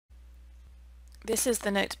This is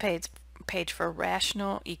the notes page for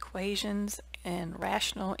rational equations and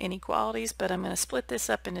rational inequalities, but I'm going to split this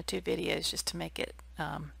up into two videos just to make it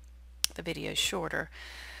the videos shorter.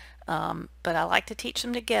 But I like to teach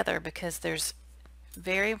them together because there's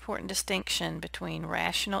very important distinction between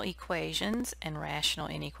rational equations and rational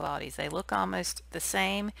inequalities. They look almost the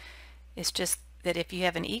same. It's just that if you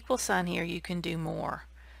have an equal sign here, you can do more.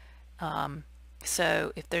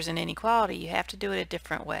 So if there's an inequality, you have to do it a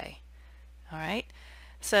different way. All right,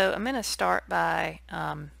 so I'm going to start by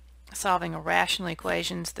solving a rational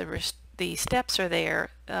equations. The steps are there.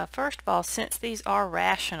 First of all, since these are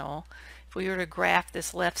rational, if we were to graph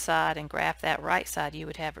this left side and graph that right side, you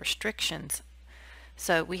would have restrictions.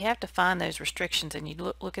 So we have to find those restrictions, and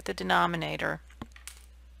you look at the denominator,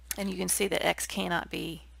 and you can see that x cannot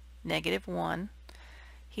be -1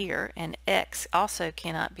 here, and x also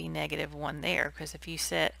cannot be -1 there, because if you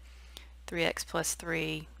set 3x plus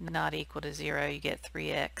 3 not equal to 0, you get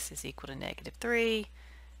 3x is equal to -3,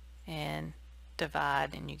 and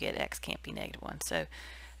divide and you get x can't be -1. So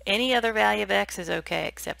any other value of x is okay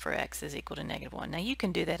except for x is equal to -1. Now you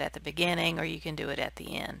can do that at the beginning or you can do it at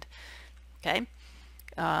the end. Okay.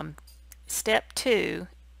 Step 2,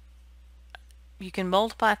 you can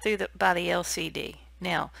multiply through by the LCD.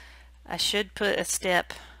 Now I should put a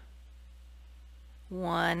step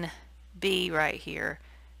 1b right here.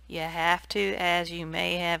 You have to, as you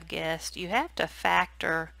may have guessed, you have to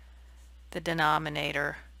factor the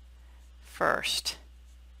denominator first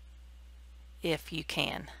if you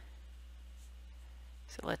can.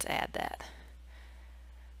 So let's add that,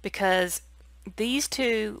 because these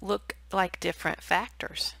two look like different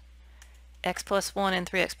factors. X plus 1 and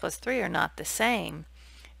 3x plus 3 are not the same,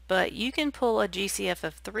 but you can pull a GCF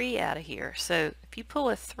of 3 out of here. So if you pull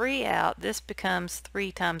a 3 out, this becomes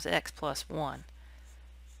 3 times x plus 1.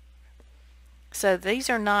 So these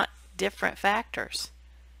are not different factors.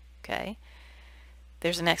 Okay,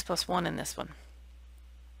 there's an x plus 1 in this one.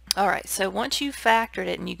 Alright, so once you've factored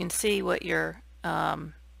it and you can see what your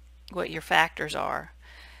factors are,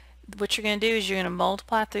 what you're going to do is you're going to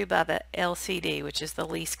multiply through by the LCD, which is the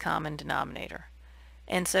least common denominator.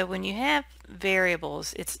 And so when you have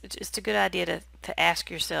variables, it's just a good idea to ask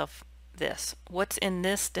yourself this: what's in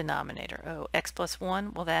this denominator? Oh, x plus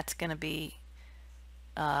 1, well that's going to be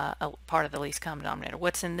a part of the least common denominator.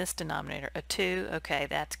 What's in this denominator? A 2, okay,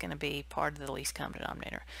 that's going to be part of the least common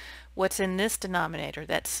denominator. What's in this denominator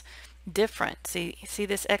that's different? See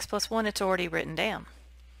this x plus 1, it's already written down,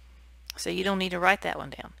 so you don't need to write that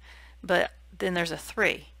one down. But then there's a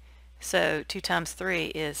 3, so 2 times 3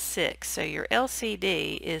 is 6, so your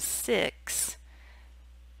LCD is 6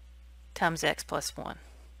 times x plus 1.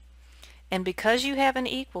 And because you have an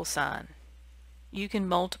equal sign, you can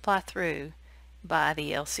multiply through by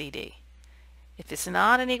the LCD. If it's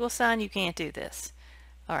not an equal sign, you can't do this.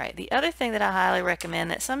 Alright, the other thing that I highly recommend,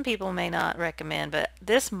 that some people may not recommend, but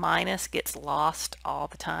this minus gets lost all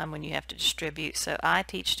the time when you have to distribute, so I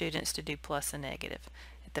teach students to do plus and negative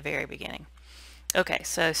at the very beginning. Okay,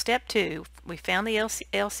 so step 2, we found the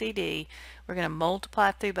LCD. We're going to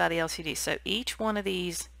multiply through by the LCD. So each one of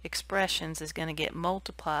these expressions is going to get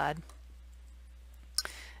multiplied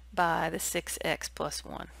by the 6x plus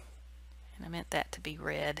 1. And I meant that to be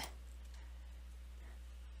red.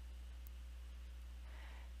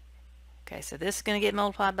 Okay, so this is going to get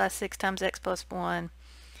multiplied by 6 times x plus 1.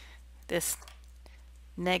 This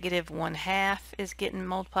 -1/2 is getting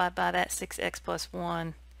multiplied by that 6x plus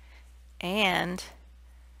 1. And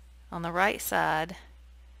on the right side,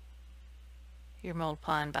 you're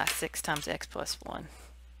multiplying by 6 times x plus 1.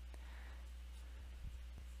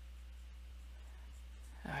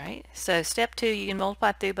 Alright, so step 2, you can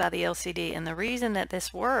multiply through by the LCD, and the reason that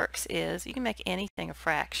this works is you can make anything a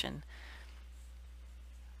fraction.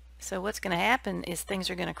 So what's going to happen is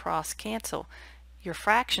things are going to cross cancel. Your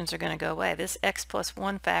fractions are going to go away. This x plus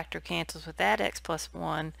 1 factor cancels with that x plus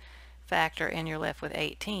 1 factor, and you're left with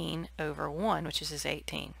 18 over 1, which is just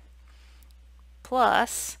 18.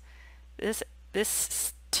 Plus,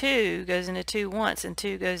 this 2 goes into 2 once, and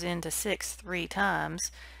 2 goes into 6 3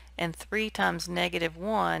 times, and 3 times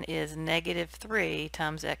 -1 is -3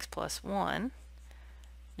 times x plus 1.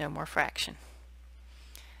 No more fraction.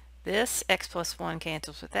 This x plus 1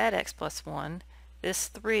 cancels with that x plus 1. This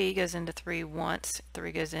 3 goes into 3 once,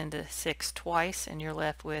 3 goes into 6 twice, and you're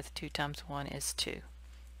left with 2 times 1 is 2.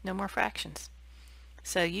 No more fractions.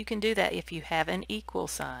 So you can do that if you have an equal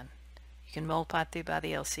sign. You can multiply through by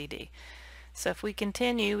the LCD. So if we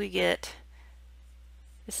continue, we get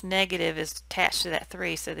this negative is attached to that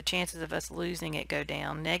 3, so the chances of us losing it go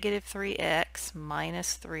down. -3x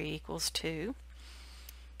minus 3 equals 2.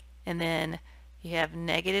 And then You have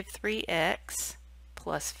negative 3x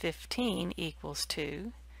plus 15 equals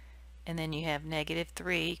 2. And then you have negative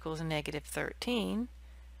 3 equals negative 13.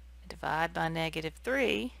 Divide by negative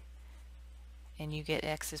 3, and you get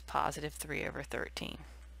x is positive 3 over 13.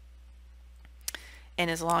 And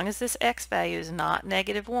as long as this x value is not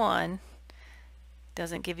negative 1,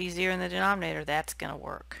 doesn't give you 0 in the denominator, that's going to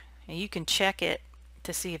work. And you can check it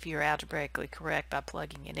to see if you're algebraically correct by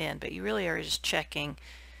plugging it in, but you really are just checking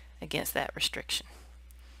against that restriction.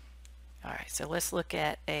 Alright, so let's look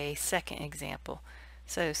at a second example.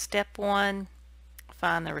 So step 1,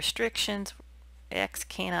 find the restrictions. X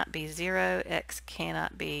cannot be 0, x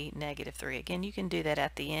cannot be negative 3. Again, you can do that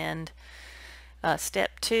at the end.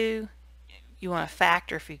 Step 2, you want to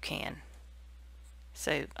factor if you can.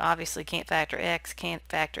 So obviously can't factor x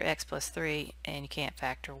plus 3, and you can't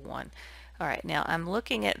factor 1. Alright, now I'm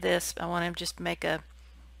looking at this. I want to just make a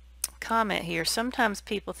comment here. Sometimes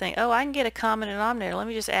people think, oh, I can get a common denominator. Let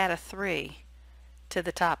me just add a 3 to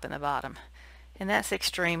the top and the bottom. And that's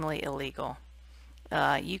extremely illegal.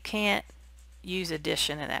 You can't use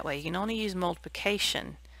addition in that way. You can only use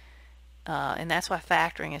multiplication. And that's why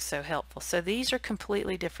factoring is so helpful. So these are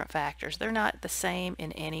completely different factors. They're not the same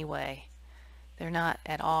in any way. They're not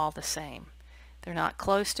at all the same. They're not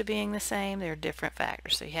close to being the same. They're different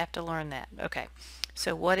factors. So you have to learn that. Okay,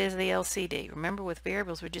 so what is the LCD? Remember, with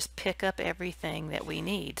variables, we just pick up everything that we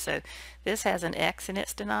need. So this has an x in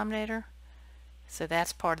its denominator. So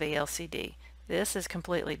that's part of the LCD. This is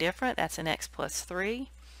completely different. That's an x plus 3.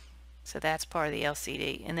 So that's part of the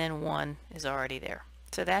LCD. And then 1 is already there.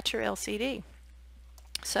 So that's your LCD.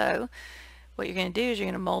 So what you're going to do is you're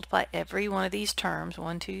going to multiply every one of these terms,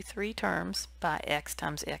 1, 2, 3 terms, by x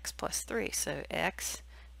times x plus 3. So x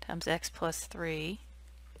times x plus 3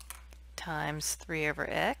 times 3 over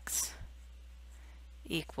x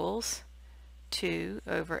equals 2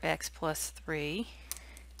 over x plus 3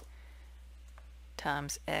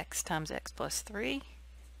 times x plus 3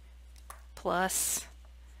 plus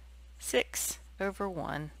 6 over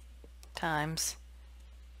 1 times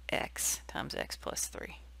x plus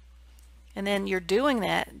 3. And then you're doing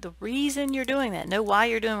that, the reason you're doing that, know why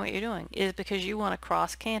you're doing what you're doing, is because you want to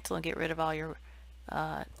cross cancel and get rid of all your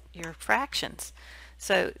fractions.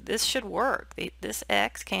 So this should work. This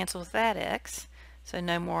x cancels with that x, so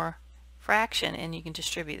no more fraction, and you can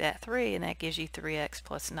distribute that 3, and that gives you 3x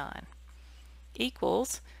plus 9.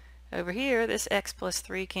 Equals, over here, this x plus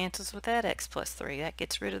 3 cancels with that x plus 3. That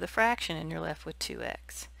gets rid of the fraction, and you're left with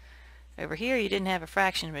 2x. Over here, you didn't have a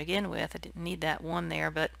fraction to begin with. I didn't need that 1 there,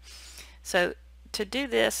 but so to do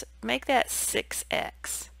this, make that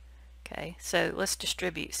 6x. Okay, so let's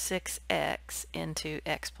distribute 6x into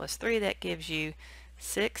x plus 3. That gives you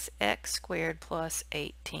 6x squared plus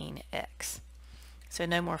 18x. So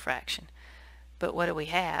no more fraction. But what do we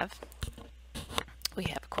have? We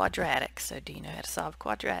have a quadratic. So do you know how to solve a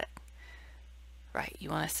quadratic? Right, you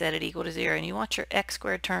want to set it equal to 0, and you want your x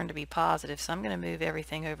squared term to be positive. So I'm going to move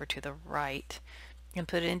everything over to the right and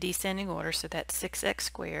put it in descending order. So that's 6x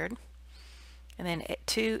squared. And then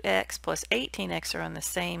 2x plus 18x are on the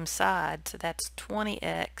same side, so that's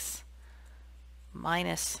 20x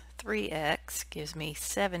minus 3x gives me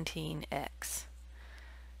 17x.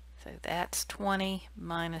 So that's 20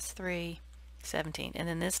 minus 3, 17. And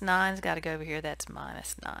then this 9's got to go over here, that's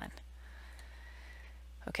minus 9.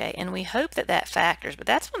 Okay, and we hope that that factors, but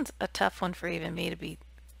that's a tough one for even me to be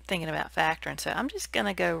thinking about factoring. So I'm just going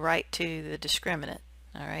to go right to the discriminant,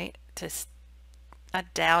 all right? I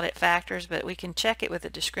doubt it factors, but we can check it with the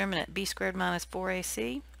discriminant. B squared minus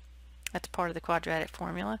 4ac, that's part of the quadratic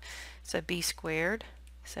formula. So b squared,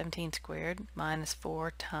 17 squared, minus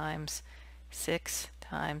 4 times 6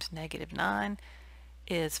 times negative 9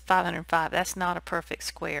 is 505. That's not a perfect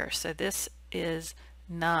square, so this is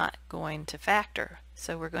not going to factor.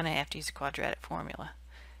 So we're going to have to use a quadratic formula.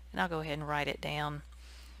 And I'll go ahead and write it down in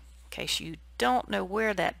case you don't know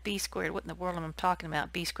where that b squared, what in the world am I talking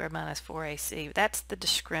about, b squared minus 4ac. That's the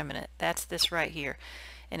discriminant. That's this right here.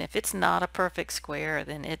 And if it's not a perfect square,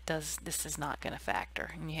 then this is not going to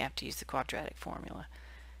factor, and you have to use the quadratic formula.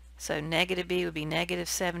 So negative b would be negative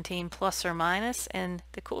 17 plus or minus, and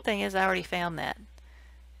the cool thing is I already found that.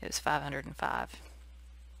 It was 505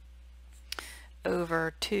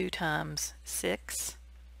 over 2 times 6.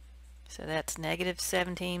 So that's negative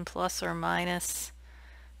 17 plus or minus,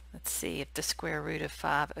 let's see if the square root of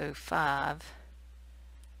 505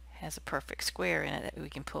 has a perfect square in it that we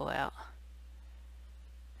can pull out.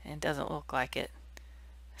 And it doesn't look like it.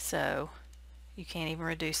 So you can't even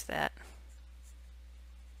reduce that.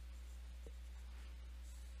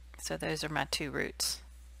 So those are my two roots,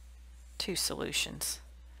 two solutions.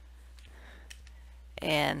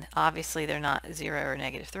 And obviously they're not 0 or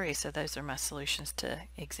 -3, so those are my solutions to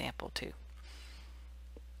example 2.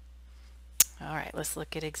 Alright, let's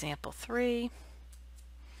look at example 3.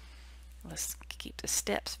 Let's keep the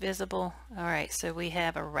steps visible. Alright, so we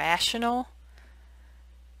have a rational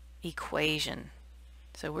equation.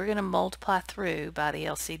 So we're going to multiply through by the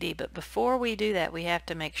LCD, but before we do that we have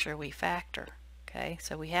to make sure we factor. Okay,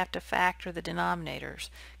 so we have to factor the denominators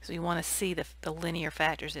because we want to see the linear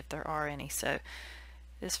factors if there are any. So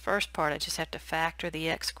this first part I just have to factor the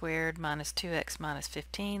x squared minus 2x minus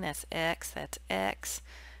 15. That's x.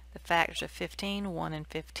 The factors of 15, 1 and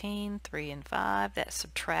 15, 3 and 5. That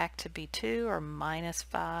subtract to be 2 are minus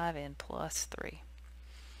 5 and plus 3.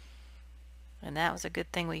 And that was a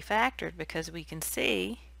good thing we factored because we can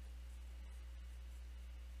see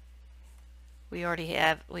we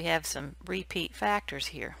have some repeat factors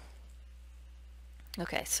here.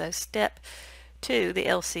 Okay, so step 2, the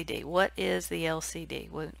LCD. What is the LCD?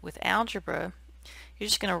 With algebra, you're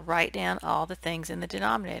just going to write down all the things in the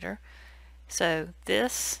denominator. So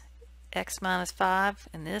this x minus 5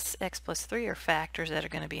 and this x plus 3 are factors that are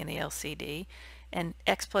going to be in the LCD. And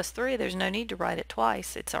x plus 3, there's no need to write it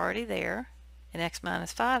twice. It's already there. And x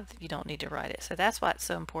minus 5, you don't need to write it. So that's why it's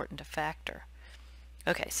so important to factor.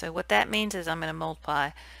 Okay, so what that means is I'm going to multiply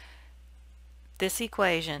this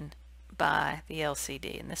equation by the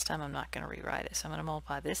LCD, and this time I'm not going to rewrite it. So I'm going to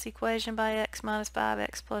multiply this equation by x minus 5,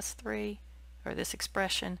 x plus 3, or this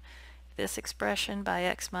expression by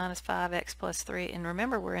x minus 5, x plus 3, and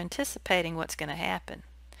remember we're anticipating what's going to happen.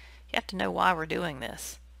 You have to know why we're doing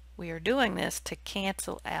this. We are doing this to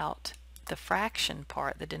cancel out the fraction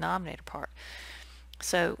part, the denominator part.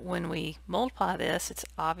 So when we multiply this, it's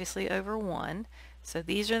obviously over 1. So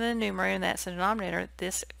these are the numerator and that's the denominator.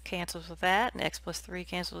 This cancels with that, and x plus 3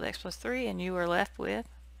 cancels with x plus 3, and you are left with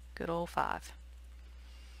good old 5.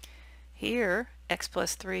 Here, x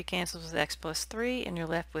plus 3 cancels with x plus 3, and you're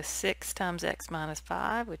left with 6 times x minus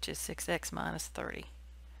 5, which is 6x minus 30.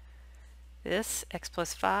 This x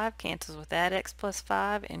plus 5 cancels with that x plus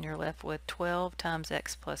 5, and you're left with 12 times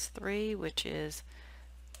x plus 3, which is,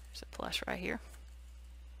 there's a plus right here,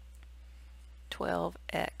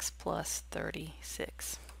 12x plus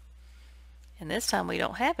 36. And this time we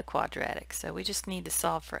don't have a quadratic, so we just need to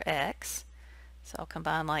solve for x. So I'll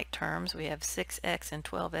combine like terms. We have 6x and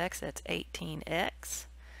 12x, that's 18x.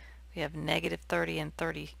 We have negative 30 and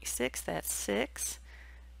 36, that's 6.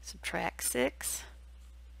 Subtract 6.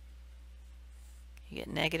 You get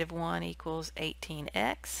negative 1 equals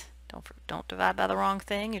 18x. Don't divide by the wrong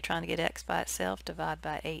thing. You're trying to get x by itself. Divide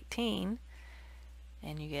by 18.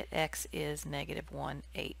 And you get x is negative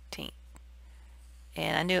 1/18.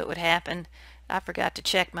 And I knew it would happen. I forgot to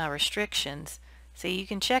check my restrictions. See, you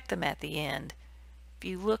can check them at the end. If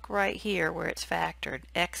you look right here where it's factored,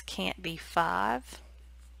 x can't be 5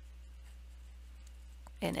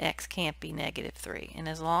 and x can't be negative 3. And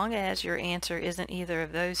as long as your answer isn't either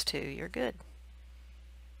of those two, you're good.